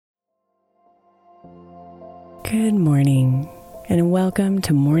Good morning, and welcome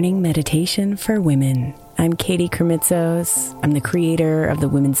to Morning Meditation for Women. I'm Katie Kermitzos. I'm the creator of the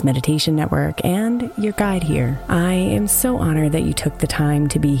Women's Meditation Network and your guide here. I am so honored that you took the time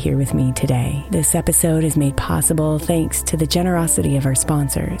to be here with me today. This episode is made possible thanks to the generosity of our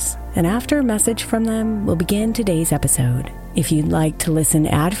sponsors. And after a message from them, we'll begin today's episode. If you'd like to listen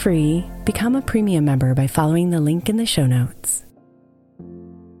ad-free, become a premium member by following the link in the show notes.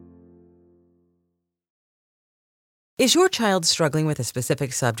 Is your child struggling with a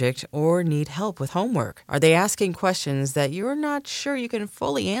specific subject or need help with homework? Are they asking questions that you're not sure you can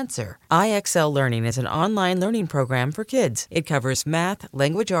fully answer? IXL Learning is an online learning program for kids. It covers math,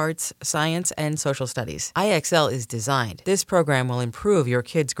 language arts, science, and social studies. IXL is designed. This program will improve your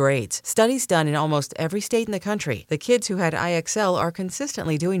kids' grades. Studies done in almost every state in the country. The kids who had IXL are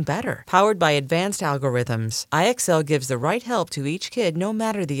consistently doing better. Powered by advanced algorithms, IXL gives the right help to each kid no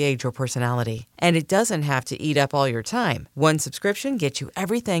matter the age or personality. And it doesn't have to eat up all your time. One subscription gets you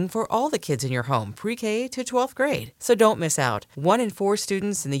everything for all the kids in your home, pre-K to 12th grade. So don't miss out. 1 in 4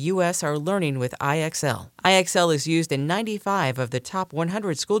 students in the U.S. are learning with IXL. IXL is used in 95 of the top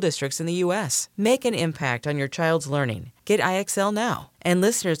 100 school districts in the U.S. Make an impact on your child's learning. Get IXL now. And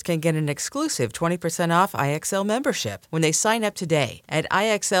listeners can get an exclusive 20% off IXL membership when they sign up today at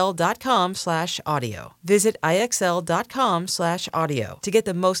IXL.com/audio. Visit IXL.com/audio to get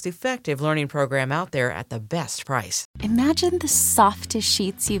the most effective learning program out there at the best price. Imagine the softest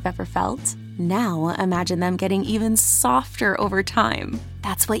sheets you've ever felt. Now imagine them getting even softer over time.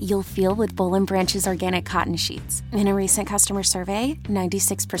 That's what you'll feel with Boll & Branch's organic cotton sheets. In a recent customer survey,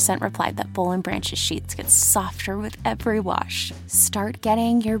 96% replied that Boll & Branch's sheets get softer with every wash. Start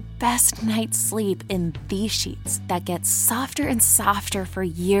getting your best night's sleep in these sheets that get softer and softer for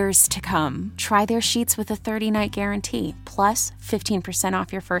years to come. Try their sheets with a 30-night guarantee, plus 15%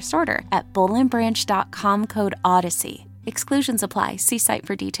 off your first order at bollandbranch.com code ODYSSEY. Exclusions apply. See site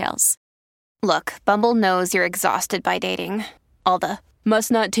for details. Look, Bumble knows you're exhausted by dating. All the, must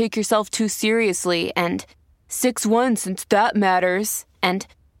not take yourself too seriously, and 6'1" since that matters. And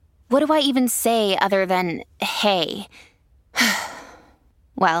what do I even say other than, hey?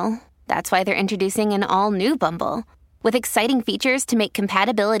 Well, that's why they're introducing an all-new Bumble, with exciting features to make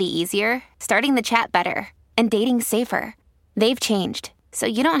compatibility easier, starting the chat better, and dating safer. They've changed, so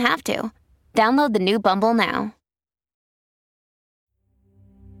you don't have to. Download the new Bumble now.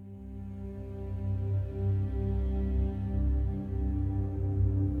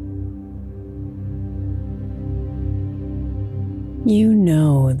 You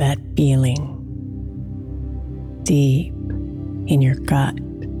know that feeling deep in your gut,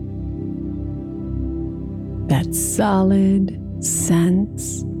 that solid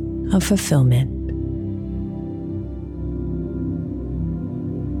sense of fulfillment,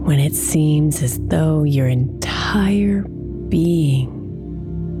 when it seems as though your entire being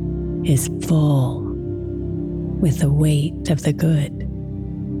is full with the weight of the good.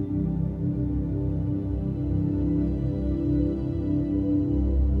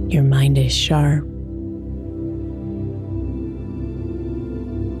 Your mind is sharp.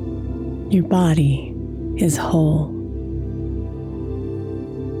 Your body is whole.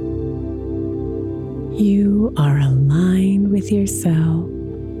 You are aligned with yourself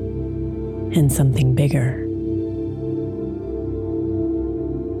and something bigger.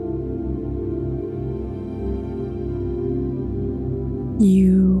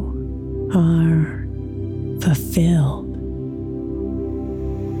 You are fulfilled.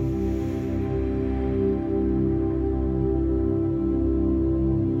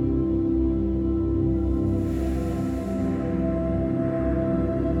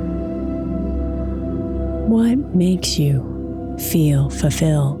 What makes you feel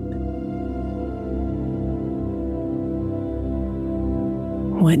fulfilled?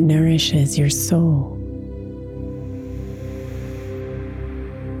 What nourishes your soul?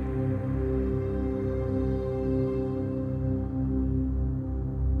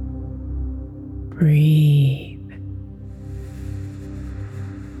 Breathe.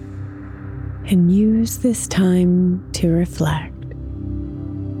 And use this time to reflect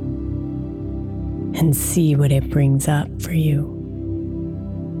and see what it brings up for you.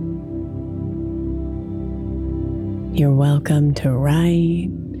 You're welcome to write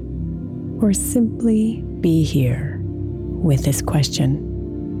or simply be here with this question.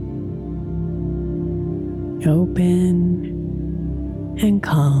 Open and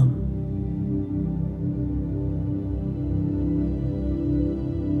calm.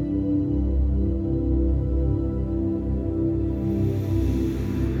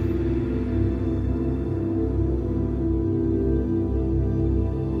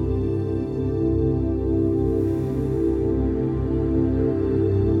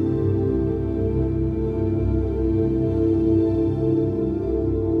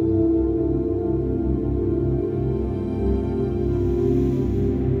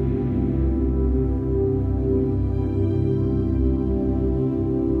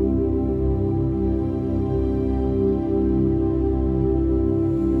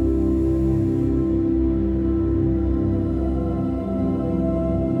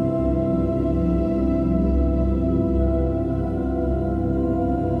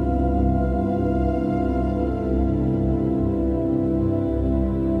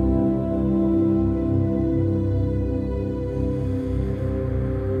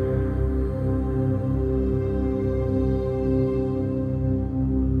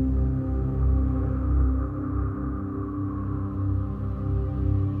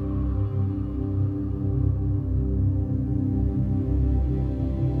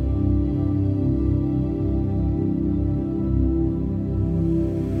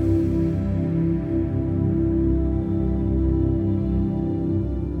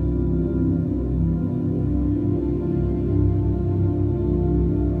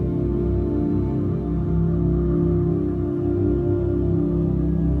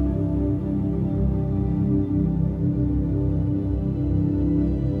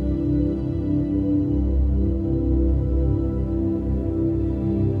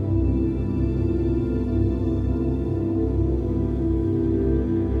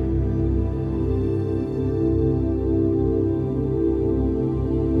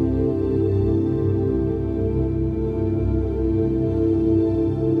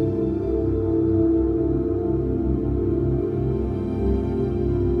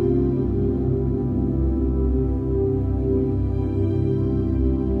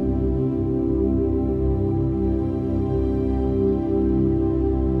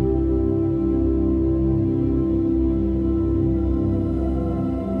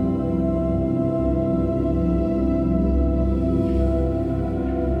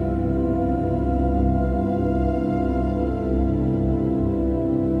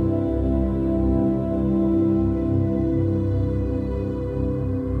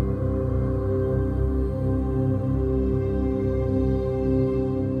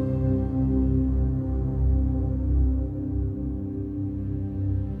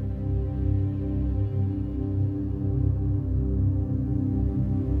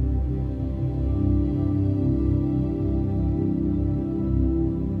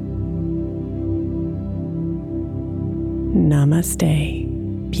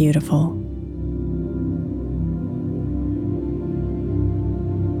 Namaste, beautiful.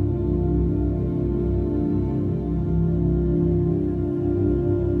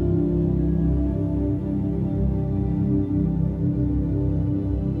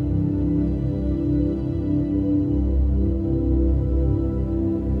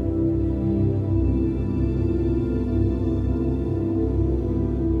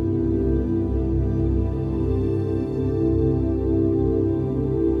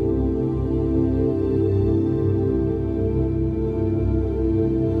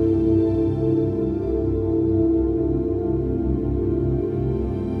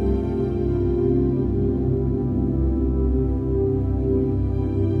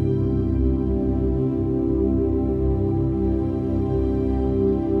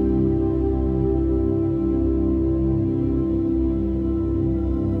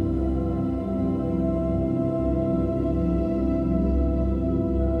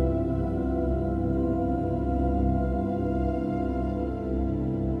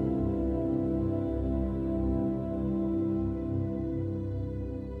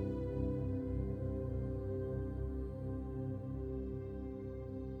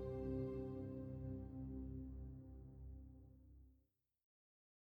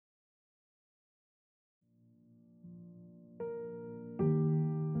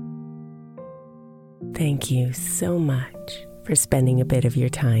 Thank you so much for spending a bit of your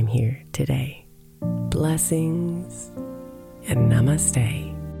time here today. Blessings and namaste.